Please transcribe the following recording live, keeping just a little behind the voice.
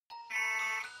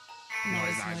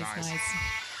Noise. Our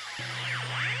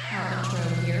intro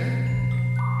here.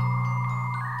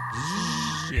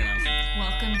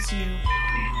 Welcome to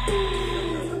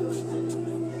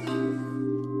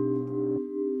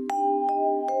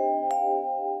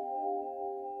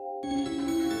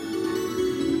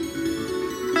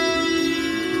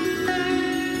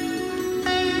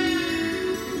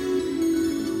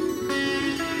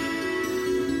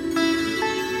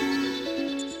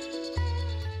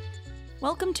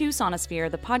Welcome to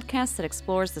Sonosphere, the podcast that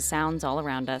explores the sounds all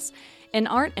around us, in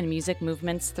art and music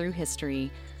movements through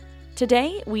history.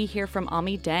 Today, we hear from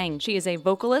Ami Dang. She is a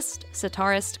vocalist,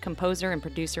 sitarist, composer, and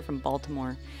producer from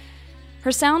Baltimore.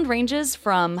 Her sound ranges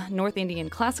from North Indian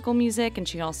classical music, and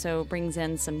she also brings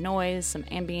in some noise, some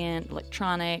ambient,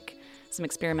 electronic, some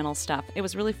experimental stuff. It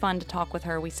was really fun to talk with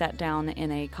her. We sat down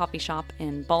in a coffee shop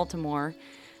in Baltimore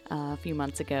a few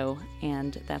months ago,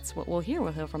 and that's what we'll hear.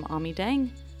 We'll hear from Ami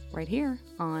Dang right here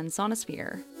on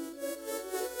Sonosphere.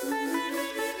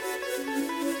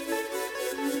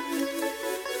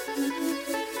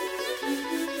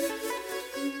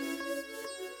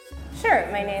 Sure,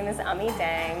 my name is Ami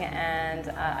Dang, and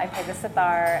I play the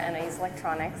sitar, and I use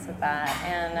electronics with that.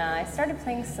 And I started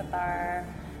playing sitar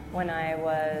when I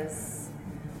was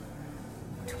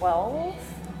 12,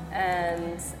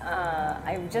 and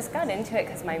I just got into it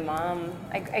because my mom,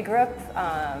 I grew up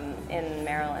in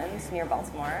Maryland near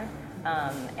Baltimore,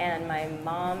 and my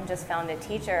mom just found a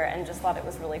teacher and just thought it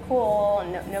was really cool.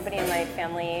 Nobody in my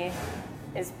family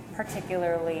is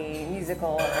particularly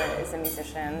musical or is a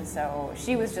musician, so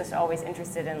she was just always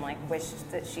interested in,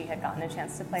 wished that she had gotten a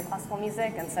chance to play classical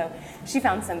music, and so she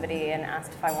found somebody and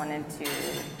asked if I wanted to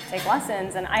take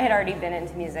lessons, and I had already been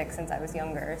into music since I was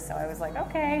younger, so I was like,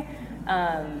 okay,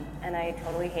 and I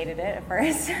totally hated it at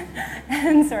first,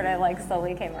 and sort of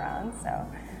slowly came around, so.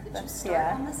 Did you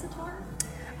start on the sitar?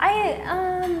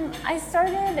 I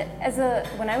started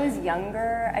when I was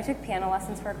younger. I took piano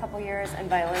lessons for a couple years and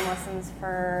violin lessons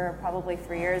for probably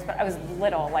 3 years, but I was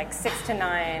little, 6 to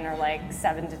 9 or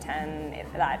 7 to 10,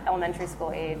 that elementary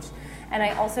school age. And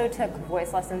I also took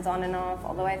voice lessons on and off,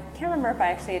 although I can't remember if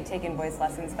I actually had taken voice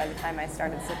lessons by the time I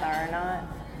started sitar or not.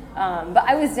 But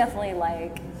I was definitely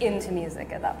into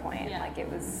music at that point. Yeah. It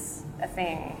was a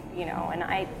thing, and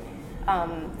I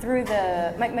through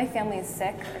my family is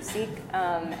Sikh,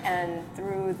 and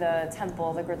through the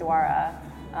temple, the Gurdwara,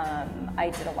 I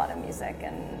did a lot of music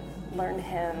and learned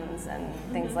hymns and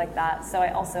things like that. So I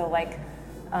also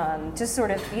just sort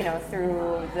of,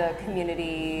 through the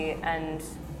community and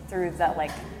through that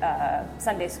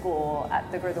Sunday school at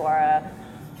the Gurdwara,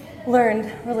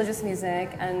 learned religious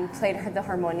music and played the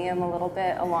harmonium a little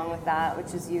bit along with that,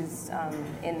 which is used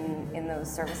in those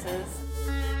services.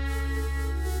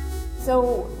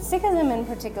 So Sikhism in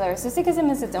particular,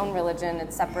 Sikhism is its own religion.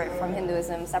 It's separate from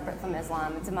Hinduism, separate from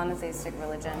Islam. It's a monotheistic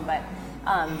religion, but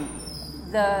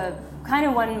the kind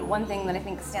of one thing that I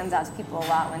think stands out to people a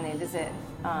lot when they visit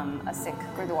a Sikh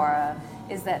Gurdwara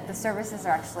is that the services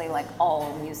are actually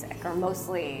all music, or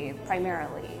mostly,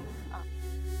 primarily.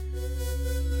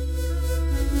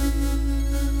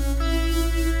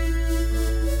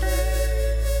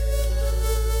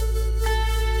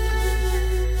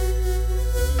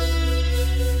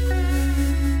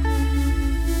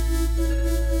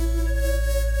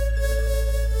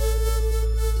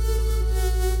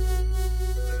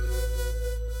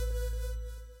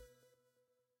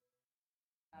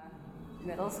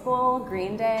 Middle school,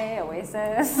 Green Day,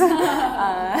 Oasis, Okay.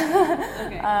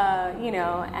 And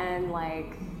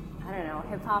I don't know,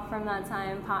 hip hop from that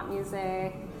time, pop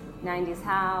music, 90s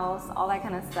house, all that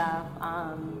kind of stuff.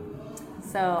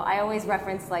 So I always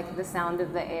reference the sound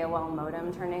of the AOL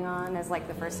modem turning on as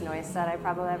the first noise set I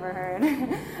probably ever heard.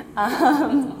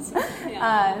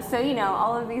 So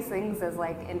all of these things as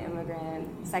an immigrant,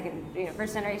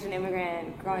 first generation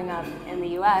immigrant growing up in the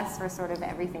U.S. were sort of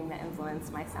everything that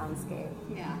influenced my soundscape.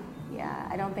 Yeah. Yeah,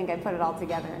 I don't think I put it all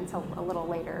together until a little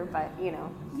later, but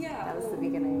that was the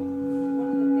beginning.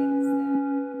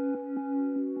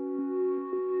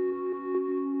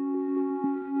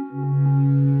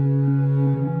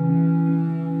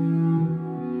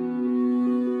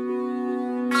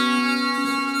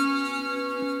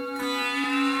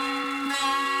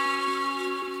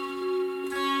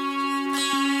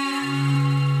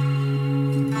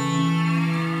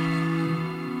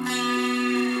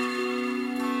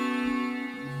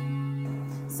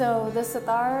 So the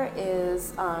sitar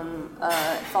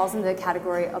falls into the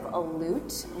category of a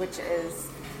lute, which is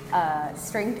a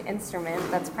stringed instrument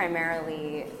that's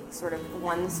primarily, sort of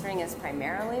one string is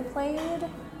primarily played,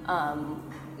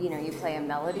 you play a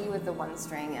melody with the one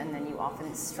string, and then you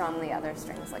often strum the other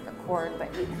strings like a chord, but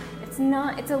it's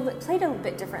played a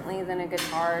bit differently than a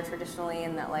guitar traditionally,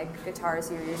 in that like guitars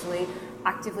you're usually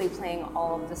actively playing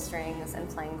all of the strings and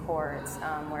playing chords,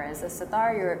 whereas a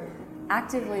sitar you're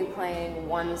actively playing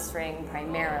one string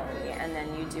primarily, and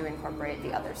then you do incorporate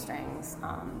the other strings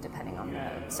depending on the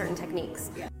certain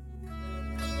techniques.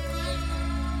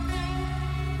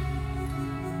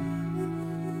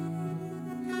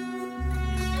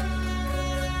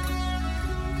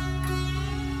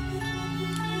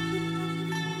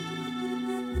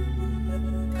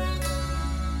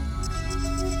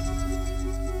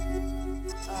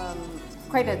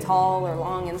 Quite a tall or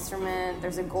long instrument.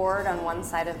 There's a gourd on one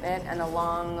side of it, and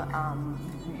along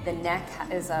the neck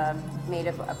is made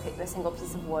of a single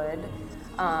piece of wood.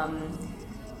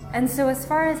 And so, as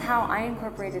far as how I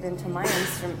incorporate it into my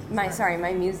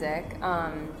music,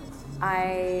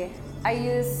 I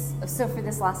use. So for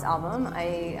this last album,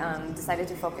 I decided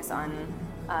to focus on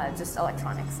just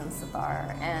electronics and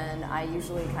sitar, and I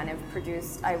usually kind of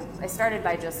produced. I started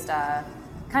by just.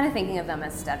 Kind of thinking of them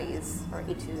as studies or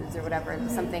etudes or whatever. Mm-hmm.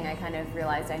 Something I kind of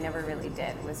realized I never really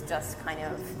did was just kind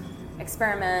of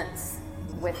experiments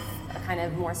with a kind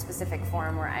of more specific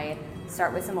form, where I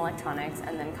start with some electronics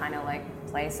and then kind of like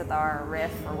play sitar or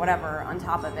riff or whatever on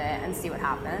top of it and see what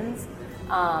happens.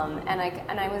 And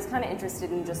I was kind of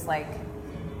interested in just like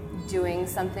doing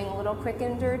something a little quick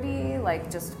and dirty,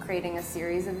 like just creating a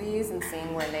series of these and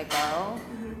seeing where they go.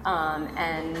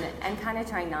 And kind of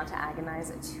trying not to agonize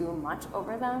it too much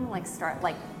over them,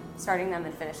 starting them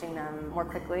and finishing them more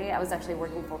quickly. I was actually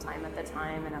working full time at the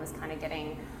time, and I was kind of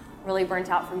getting really burnt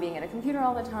out from being at a computer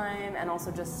all the time, and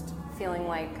also just feeling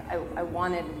like I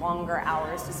wanted longer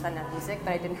hours to spend on music,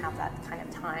 but I didn't have that kind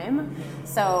of time.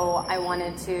 So I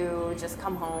wanted to just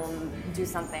come home, do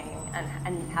something,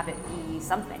 and have it be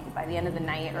something by the end of the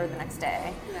night or the next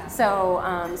day. Yeah. So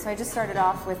I just started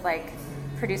off with like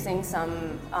producing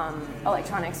some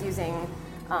electronics using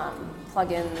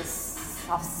plugins,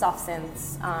 soft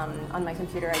synths on my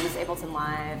computer. I use Ableton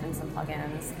Live and some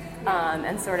plugins,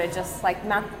 and sort of just like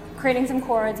creating some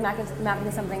chords,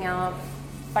 mapping something out,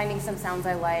 finding some sounds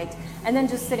I liked, and then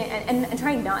just sitting and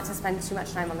trying not to spend too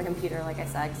much time on the computer, like I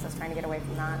said, because I was trying to get away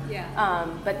from that. Yeah.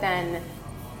 But then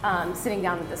sitting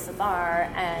down with the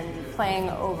sitar and playing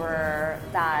over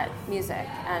that music,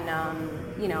 and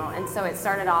and so it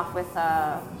started off with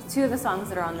two of the songs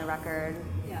that are on the record.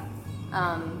 Yeah.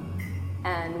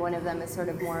 And one of them is sort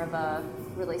of more of a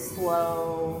really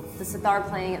slow. The sitar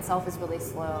playing itself is really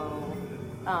slow,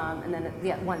 and then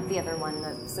the other one,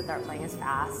 the sitar playing is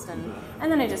fast, and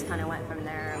then I just kind of went from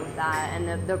there with that.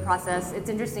 And the process, it's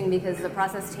interesting because the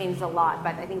process changed a lot.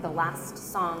 But I think the last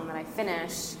song that I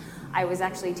finished, I was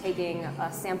actually taking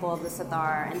a sample of the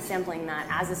sitar and sampling that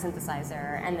as a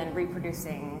synthesizer, and then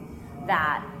reproducing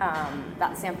that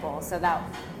sample. So that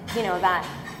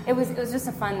it was just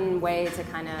a fun way to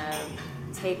kind of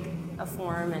take a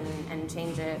form and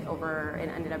change it over. It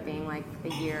ended up being like a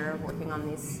year working on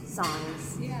these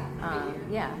songs. Yeah.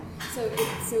 Yeah. So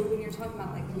when you're talking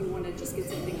about like you want to just get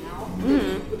something out,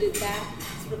 did that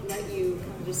sort of let you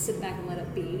kind of just sit back and let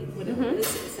it be what it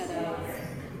was, instead of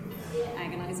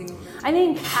agonizing over it? I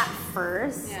think at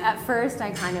first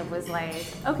I kind of was like,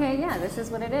 okay, yeah, this is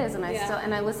what it is, and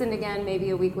I listened again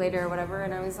maybe a week later or whatever,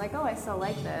 and I was like, oh, I still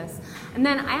like this. And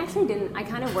then I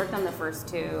kind of worked on the first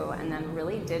two, and then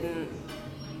really didn't.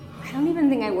 I don't even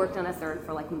think I worked on a third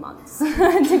for like months,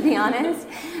 to be honest.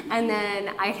 And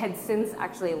then I had since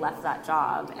actually left that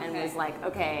job and was like,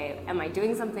 okay, am I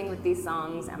doing something with these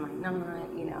songs? Am I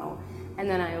not? And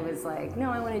then I was like,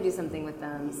 no, I want to do something with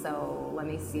them, so let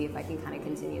me see if I can kind of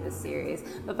continue this series.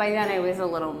 But by then I was a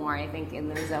little more, I think, in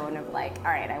the zone of like, all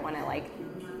right, I want to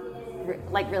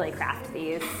like really craft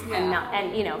these and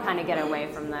kind of get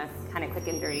away from the kind of quick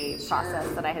and dirty process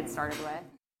that I had started with.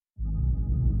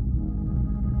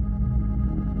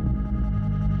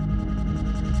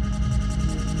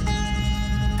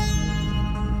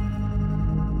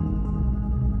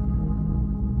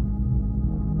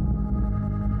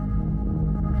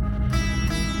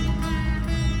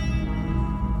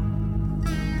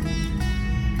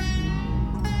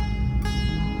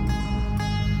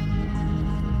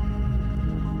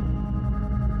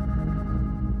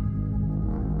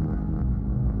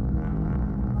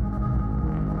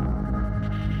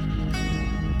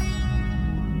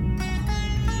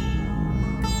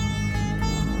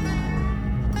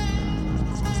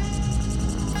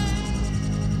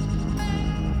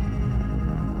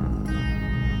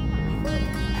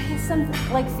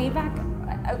 Like feedback,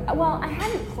 well, I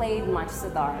hadn't played much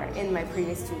sitar in my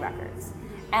previous two records,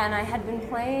 And I had been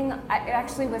playing, it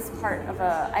actually was part of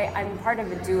I'm part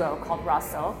of a duo called Raw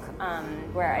Silk,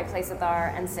 where I play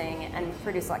sitar and sing and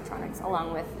produce electronics,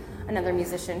 along with another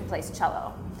musician who plays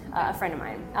cello, a friend of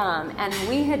mine. And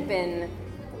we had been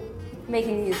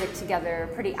making music together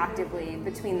pretty actively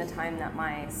between the time that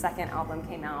my second album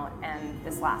came out and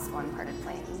this last one, Parted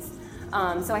Plains.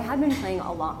 So I had been playing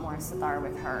a lot more sitar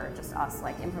with her, just us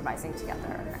like improvising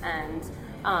together. And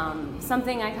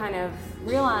something I kind of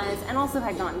realized, and also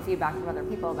had gotten feedback from other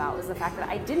people about, was the fact that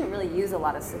I didn't really use a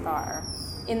lot of sitar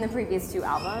in the previous 2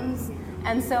 albums.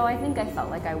 And so I think I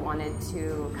felt like I wanted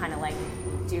to kind of like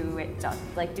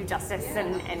do justice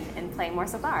and play more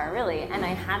sitar, really. And I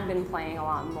had been playing a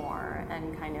lot more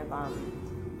and kind of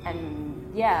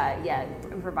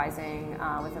improvising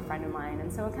with a friend of mine,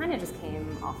 and so it kind of just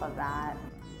came off of that.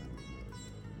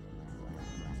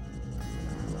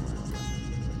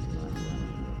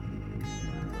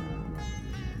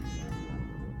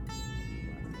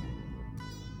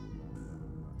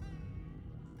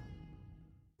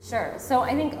 Sure. So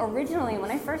I think originally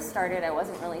when I first started, I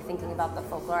wasn't really thinking about the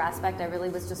folklore aspect. I really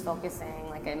was just focusing,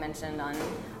 like I mentioned,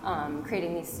 on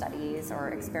creating these studies or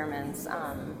experiments.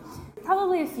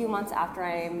 Probably a few months after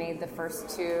I made the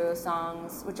first 2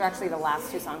 songs, which are actually the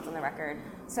last 2 songs on the record.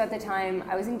 So at the time,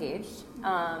 I was engaged,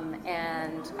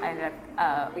 and I ended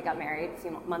up, we got married a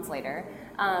few months later.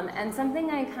 And something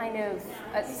I kind of,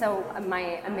 I'm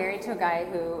married to a guy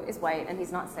who is white and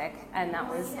he's not sick, and that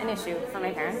was an issue for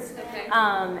my parents. Okay.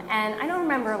 And I don't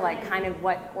remember like kind of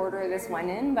what order this went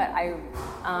in, but I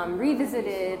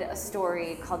revisited a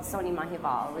story called Soni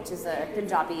Mahiwal, which is a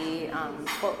Punjabi,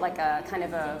 like a kind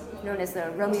of a, known as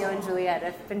the Romeo and Juliet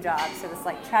of Punjab, so this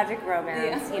like tragic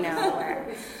romance, where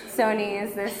Soni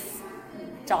is this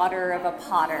daughter of a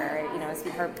potter,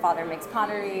 her father makes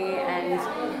pottery, and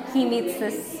they meet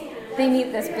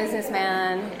this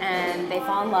businessman, and they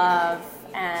fall in love,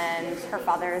 and her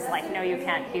father is like, no, you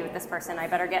can't be with this person, I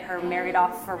better get her married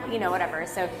off, or whatever.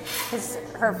 So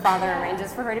her father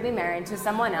arranges for her to be married to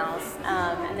someone else,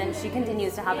 and then she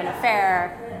continues to have an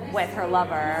affair with her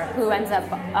lover, who ends up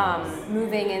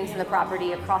moving into the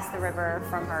property across the river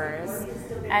from hers.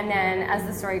 And then, as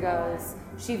the story goes,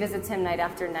 she visits him night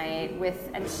after night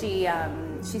and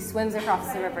she swims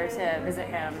across the river to visit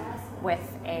him with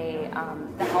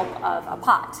the help of a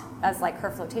pot as like her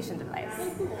flotation device.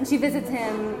 And she visits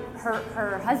him.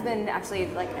 Her husband actually,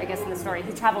 like I guess in the story,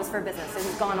 he travels for business, so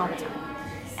he's gone all the time.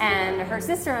 And her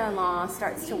sister-in-law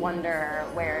starts to wonder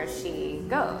where she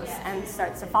goes and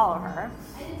starts to follow her,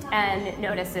 and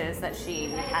notices that she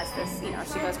has this,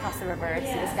 she goes across the river to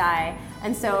see this guy.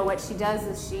 And so what she does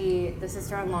is the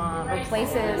sister-in-law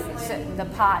replaces the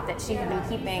pot that she had been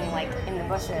keeping like in the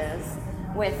bushes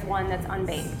with one that's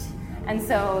unbaked. And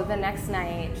so the next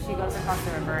night she goes across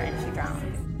the river and she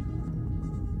drowns.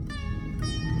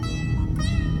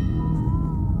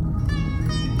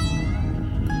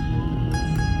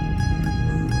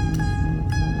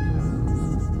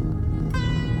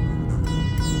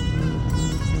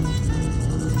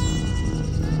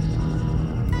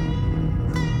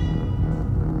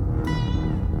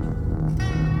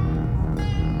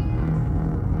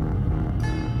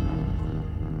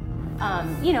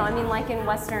 Like in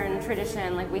Western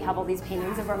tradition, like we have all these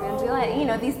paintings of Romeo and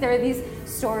Juliet. There are these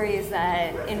stories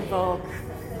that invoke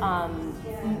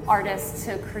artists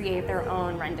to create their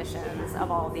own renditions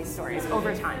of all of these stories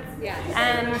over time. Yeah.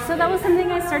 And so that was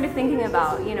something I started thinking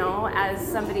about, as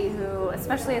somebody who,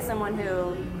 especially as someone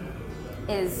who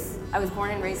I was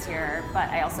born and raised here, but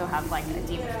I also have like a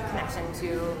deep connection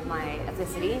to my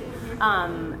ethnicity.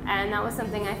 And that was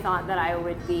something I thought that I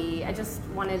just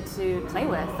wanted to play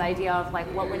with, the idea of like,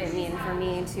 what would it mean for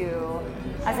me to,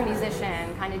 as a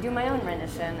musician, kind of do my own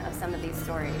rendition of some of these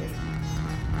stories.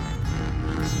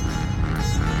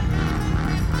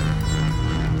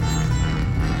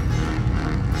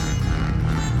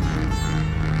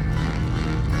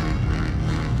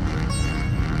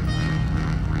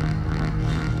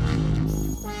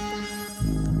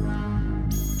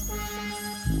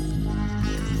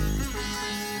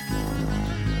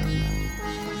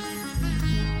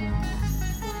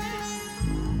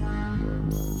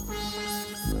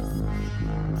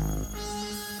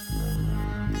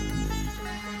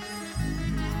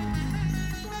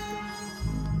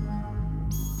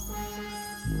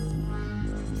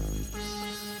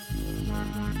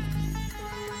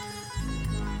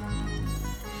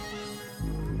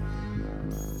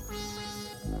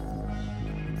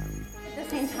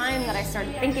 time that I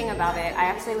started thinking about it, I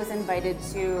actually was invited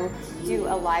to do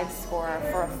a live score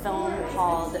for a film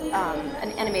called,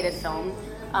 an animated film,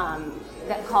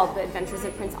 called The Adventures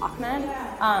of Prince Ahmed,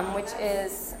 which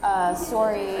is a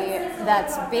story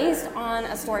that's based on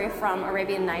a story from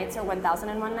Arabian Nights or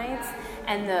 1001 Nights,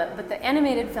 but the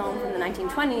animated film from the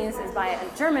 1920s is by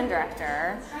a German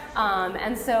director,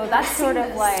 and so that's sort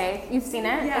of like, you've seen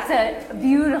it? Yeah. It's a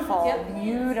beautiful,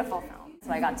 beautiful film. So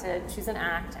I got to choose an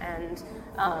act and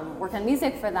work on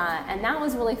music for that, and that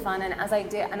was really fun. And as I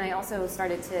did, and I also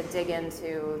started to dig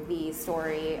into the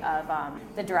story of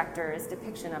the director's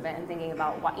depiction of it, and thinking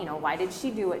about why did she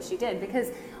do what she did?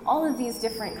 Because all of these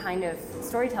different kind of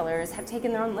storytellers have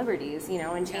taken their own liberties,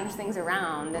 and changed things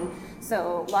around. And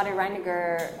so Lotte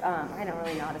Reiniger, I don't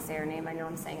really know how to say her name. I know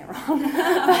I'm saying it wrong,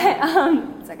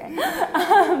 but it's okay.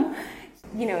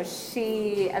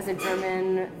 She, as a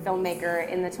German filmmaker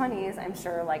in the 20s, I'm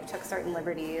sure, took certain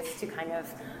liberties to kind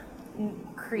of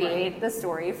create the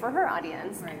story for her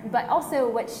audience. Right. But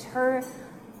also,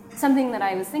 something that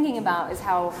I was thinking about is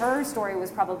how her story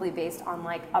was probably based on,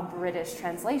 a British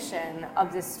translation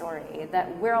of this story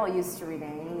that we're all used to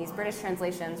reading, these British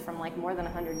translations from, more than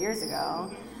 100 years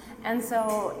ago. And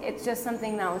so it's just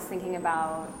something that I was thinking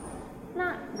about,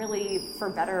 not really for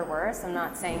better or worse. I'm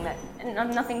not saying that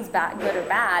nothing's good or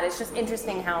bad. It's just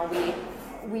interesting how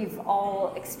we've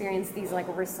all experienced these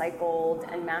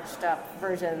recycled and mashed up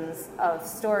versions of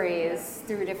stories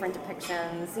through different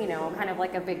depictions, kind of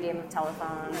like a big game of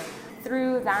telephone.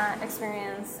 Through that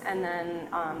experience, and then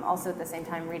also at the same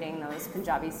time reading those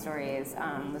Punjabi stories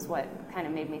was what kind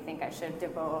of made me think I should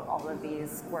devote all of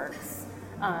these works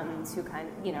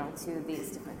to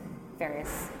these different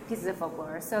various pieces of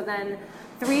folklore. So then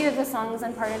 3 of the songs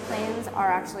on Parted Plains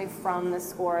are actually from the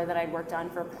score that I'd worked on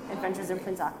for Adventures of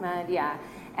Prince Ahmed, yeah.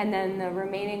 And then the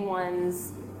remaining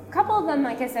ones, a couple of them,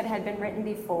 like I said, had been written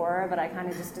before, but I kind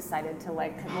of just decided to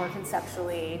more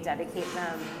conceptually dedicate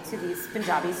them to these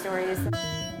Punjabi stories.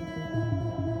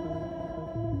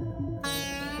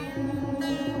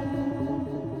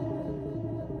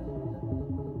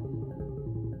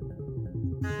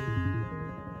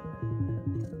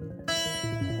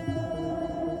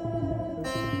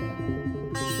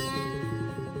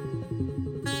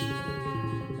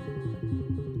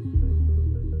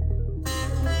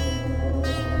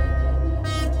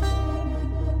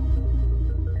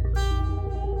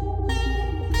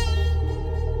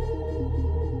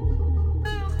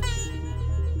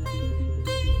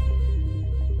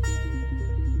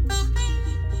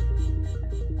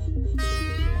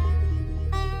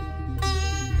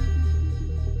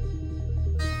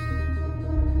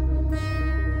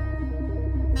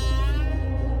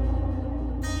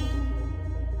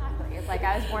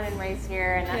 I was born and raised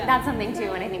here, and that's something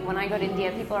too. And I think when I go to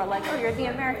India, people are like, "Oh, you're the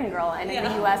American girl," and in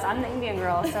the U.S., I'm the Indian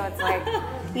girl. So it's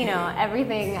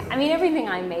everything. I mean, everything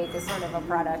I make is sort of a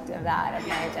product of that, of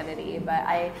my identity. But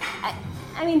I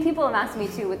mean, people have asked me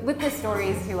too with the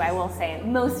stories too. I will say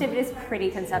most of it is pretty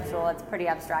conceptual. It's pretty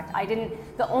abstract.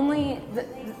 The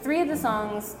 3 of the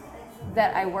songs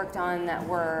that I worked on that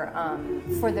were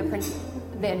for the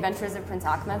Adventures of Prince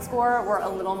Ahmed score were a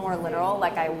little more literal.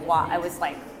 I was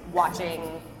watching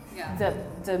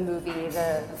the movie,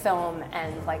 the film,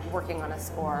 and working on a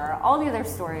score. All the other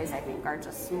stories, I think, are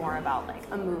just more about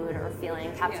a mood or a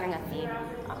feeling, capturing a theme.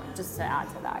 Just to add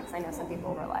to that, because I know some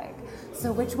people were like,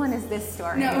 "So which one is this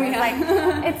story?" No,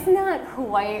 it's not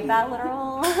quite that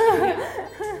literal.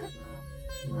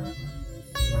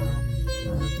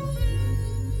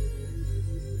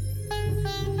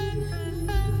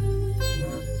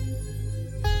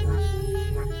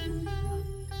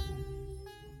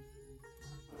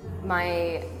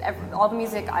 All the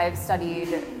music I've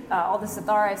studied, all the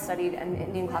sitar I've studied, and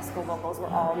Indian classical vocals were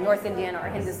all North Indian or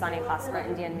Hindustani classical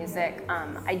Indian music.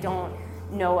 I don't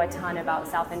know a ton about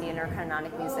South Indian or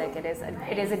Carnatic music.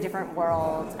 It is a different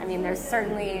world. I mean, there's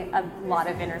certainly a lot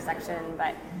of intersection,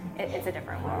 but it's a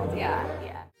different world. Yeah.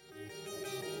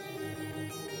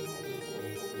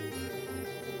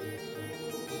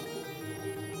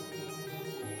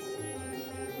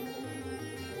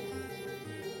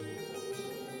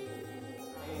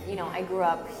 I grew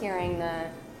up hearing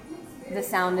the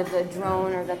sound of the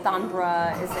drone, or the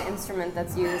tanpura is the instrument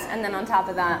that's used. And then on top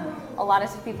of that, a lot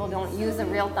of people don't use a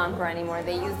real tanpura anymore.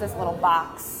 They use this little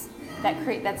box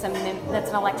that's an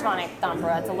electronic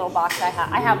tanpura. It's a little box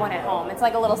I have one at home. It's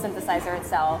like a little synthesizer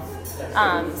itself.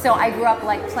 So I grew up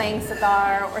playing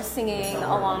sitar or singing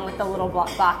along with the little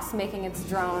box making its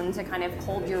drone to kind of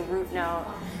hold your root note.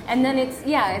 And then it's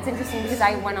interesting because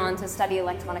I went on to study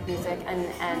electronic music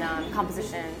and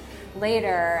composition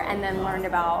later, and then learned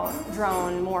about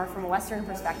drone more from a Western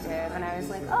perspective, and I was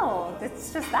like, oh,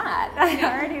 it's just that. I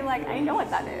already I know what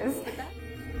that is.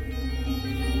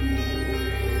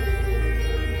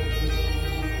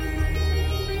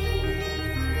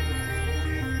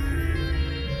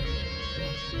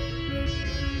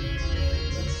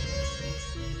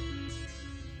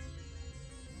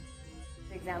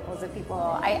 Examples of people,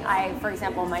 I for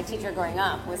example, my teacher growing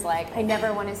up was like, I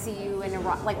never want to see you in a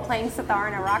rock, playing sitar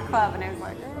in a rock club, and I was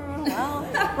like,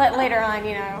 well, later on,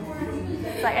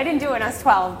 it's like I didn't do it when I was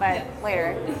 12, but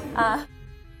later.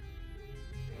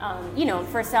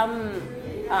 For some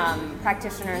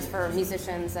practitioners, for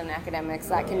musicians and academics,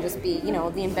 that can just be,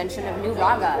 the invention of new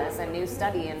ragas and new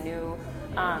study and new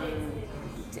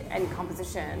and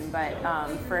composition. But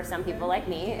for some people like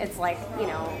me, it's like,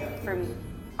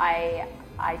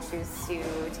 I choose to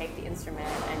take the instrument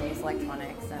and use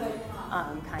electronics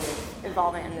and kind of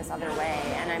evolve it in this other way.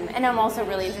 And I'm also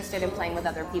really interested in playing with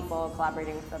other people,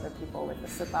 collaborating with other people with the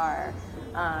sitar.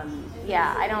 I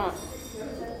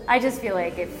just feel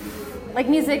like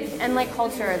music and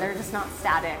culture, they're just not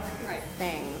static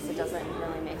things. It doesn't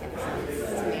really make any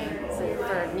sense to me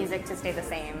for music to stay the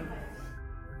same.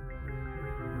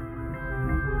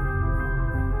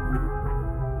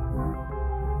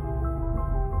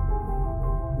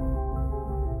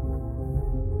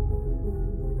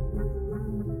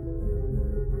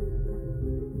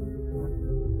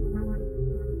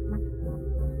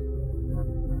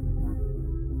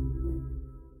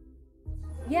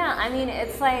 Yeah, I mean,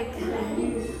 it's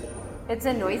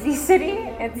a noisy city.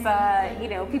 It's,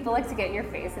 people like to get in your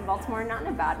face in Baltimore, not in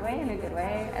a bad way, in a good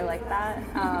way. I like that.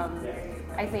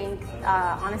 I think,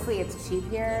 honestly, it's cheap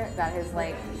here.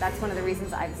 That's one of the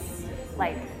reasons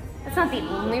it's not the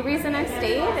only reason I've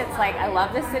stayed. It's I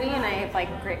love this city and I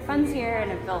have great friends here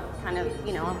and I've built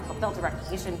I've built a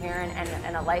reputation here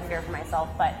and a life here for myself.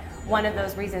 But one of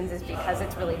those reasons is because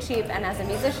it's really cheap. And as a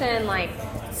musician,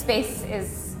 space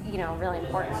is, really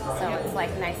important. So it's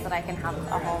nice that I can have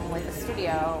a home with a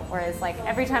studio. Whereas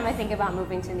every time I think about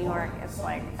moving to New York, it's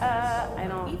I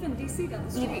don't. Even DC down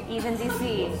the street. Even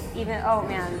DC. Oh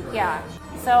man, yeah.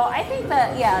 So I think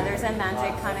that there's a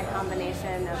magic kind of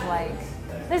combination of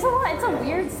there's a lot. It's a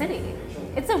weird city.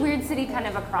 It's a weird city kind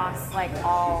of across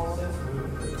all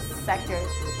sectors.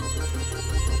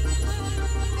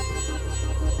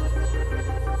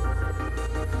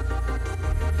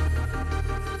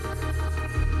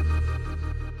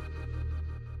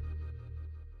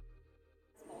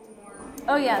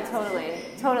 Oh yeah,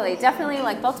 totally. Definitely,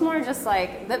 Baltimore, just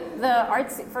the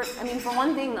arts. For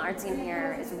one thing, the art scene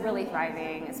here is really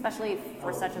thriving, especially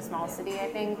for such a small city. I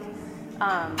think,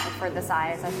 for the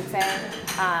size, I should say.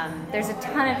 There's a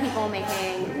ton of people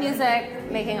making music,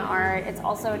 making art. It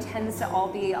also tends to all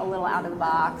be a little out of the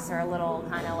box or a little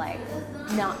kind of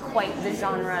not quite the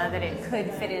genre that it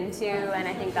could fit into, and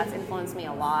I think that's influenced me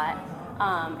a lot,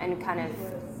 and kind of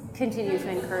continue to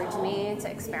encourage me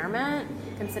to experiment,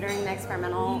 considering the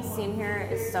experimental scene here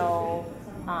is so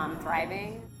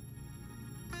thriving.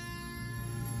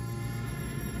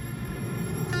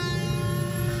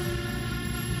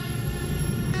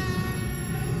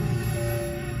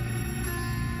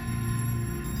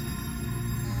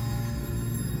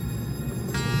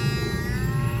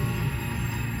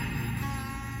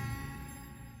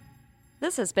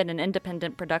 This has been an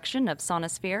independent production of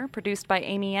Sonosphere, produced by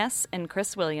Amy S. and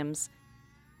Chris Williams.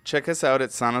 Check us out at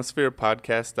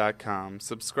sonospherepodcast.com,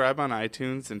 subscribe on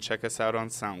iTunes, and check us out on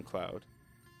SoundCloud.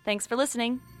 Thanks for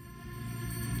listening.